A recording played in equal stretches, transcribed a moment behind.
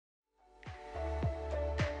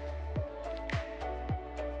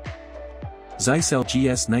Zyxel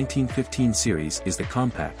GS1915 Series is the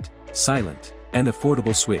compact, silent, and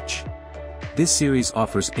affordable switch. This series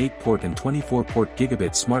offers 8-port and 24-port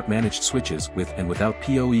gigabit smart managed switches with and without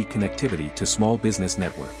PoE connectivity to small business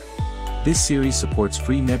network. This series supports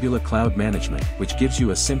free Nebula cloud management, which gives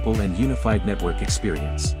you a simple and unified network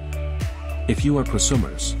experience. If you are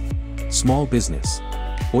prosumers, small business,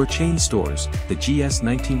 or chain stores, the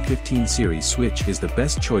GS1915 Series Switch is the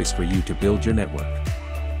best choice for you to build your network.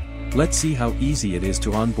 Let's see how easy it is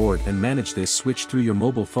to onboard and manage this switch through your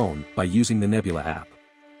mobile phone by using the Nebula app.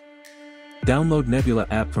 Download Nebula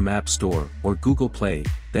app from App Store or Google Play,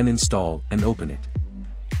 then install and open it.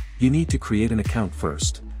 You need to create an account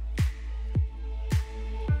first.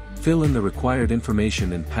 Fill in the required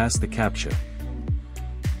information and pass the CAPTCHA.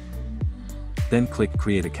 Then click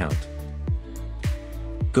Create Account.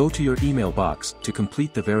 Go to your email box to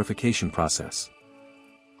complete the verification process.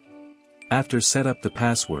 After set up the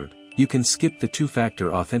password, you can skip the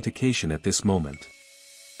two-factor authentication at this moment.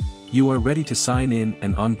 You are ready to sign in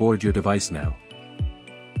and onboard your device now.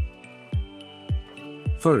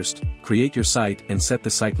 First, create your site and set the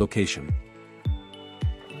site location.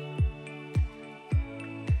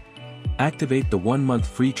 Activate the 1-month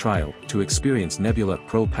free trial to experience Nebula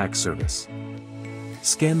Pro Pack service.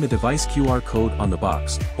 Scan the device QR code on the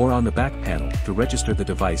box or on the back panel to register the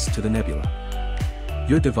device to the Nebula.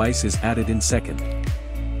 Your device is added in second.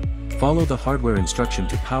 Follow the hardware instruction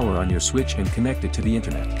to power on your switch and connect it to the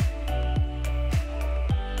internet.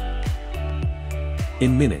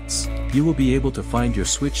 In minutes, you will be able to find your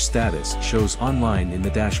switch status shows online in the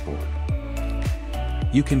dashboard.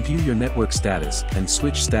 You can view your network status and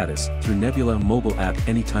switch status through Nebula mobile app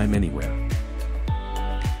anytime anywhere.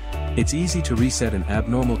 It's easy to reset an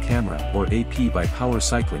abnormal camera or AP by power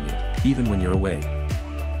cycling it, even when you're away.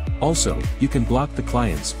 Also, you can block the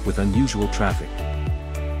clients with unusual traffic.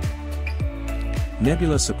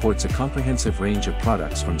 Nebula supports a comprehensive range of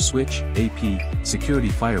products from switch, AP, security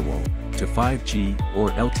firewall, to 5G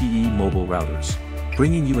or LTE mobile routers,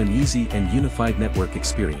 bringing you an easy and unified network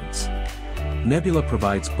experience. Nebula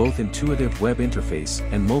provides both intuitive web interface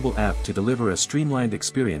and mobile app to deliver a streamlined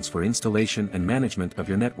experience for installation and management of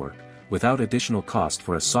your network, without additional cost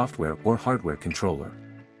for a software or hardware controller.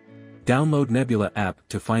 Download Nebula app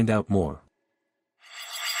to find out more.